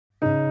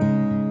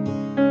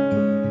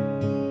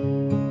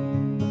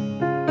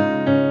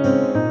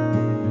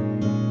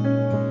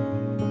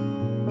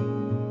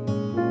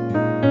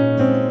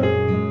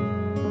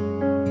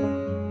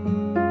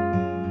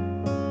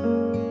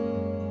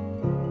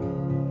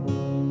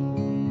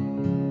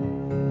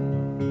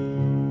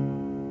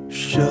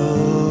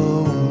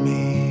show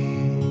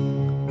me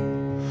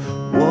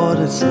what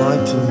it's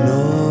like to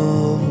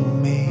know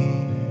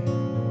me,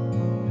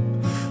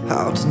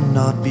 how to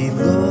not be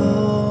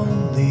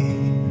lonely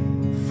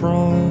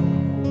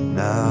from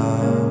now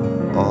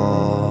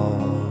on.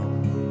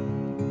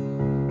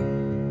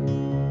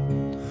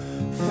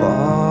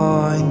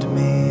 Find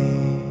me,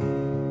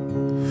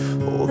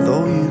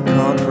 although you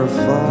can't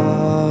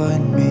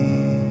refine me.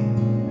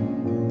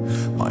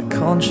 My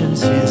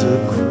conscience is a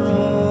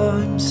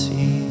crime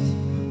scene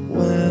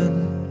when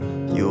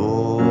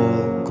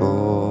you're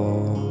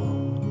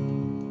gone.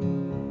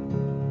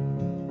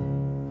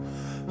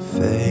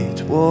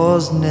 Fate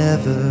was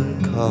never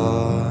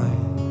kind.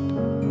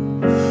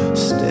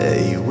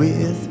 Stay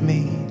with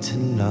me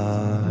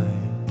tonight.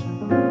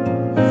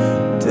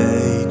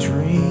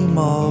 Daydream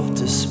of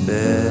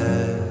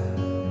despair,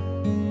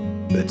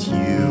 but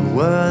you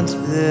weren't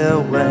there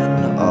when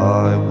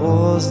I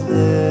was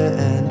there,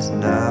 and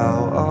now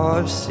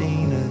I've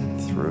seen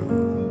it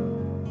through.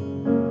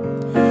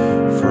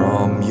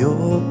 From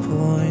your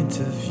point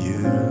of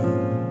view,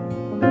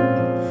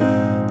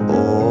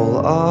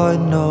 all I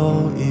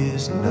know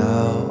is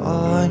now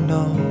I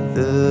know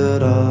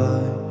that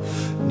I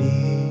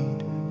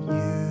need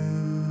you.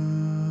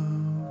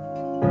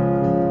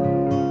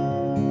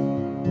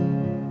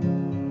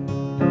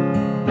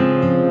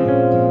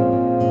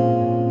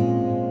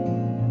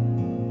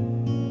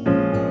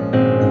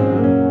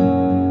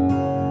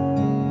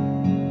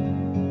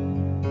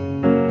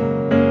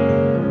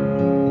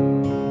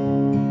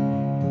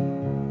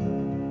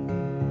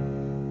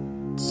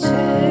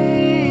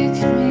 Take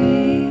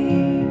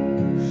me,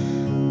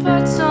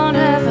 but don't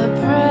ever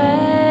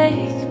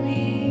break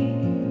me.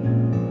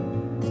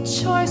 The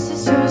choice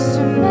is yours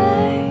to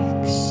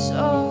make,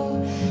 so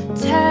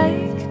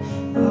take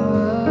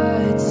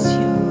what's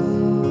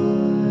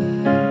yours.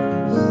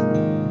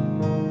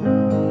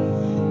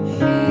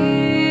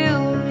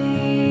 Heal me,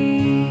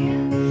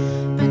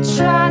 but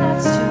try not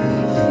to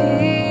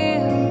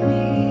feel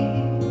me.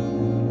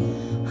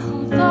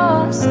 Although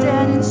I'm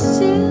standing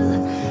still,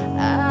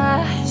 I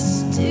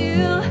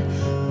still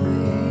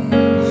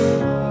will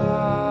fall.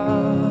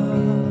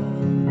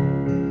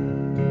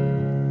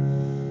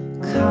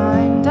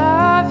 Kind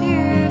of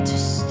you to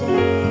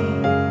stay.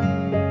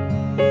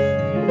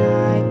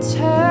 Night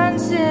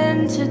turns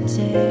into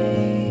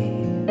day.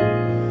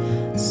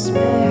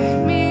 Spare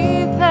me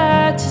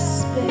that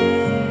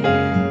despair,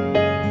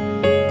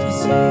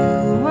 'cause you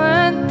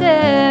weren't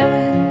there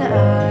when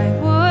I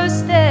was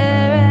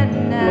there, and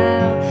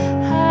now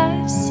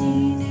I've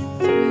seen it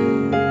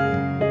through.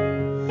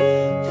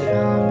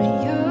 From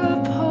your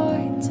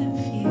point of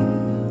view,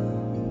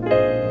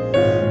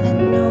 and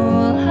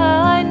all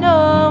I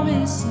know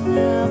is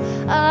now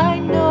I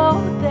know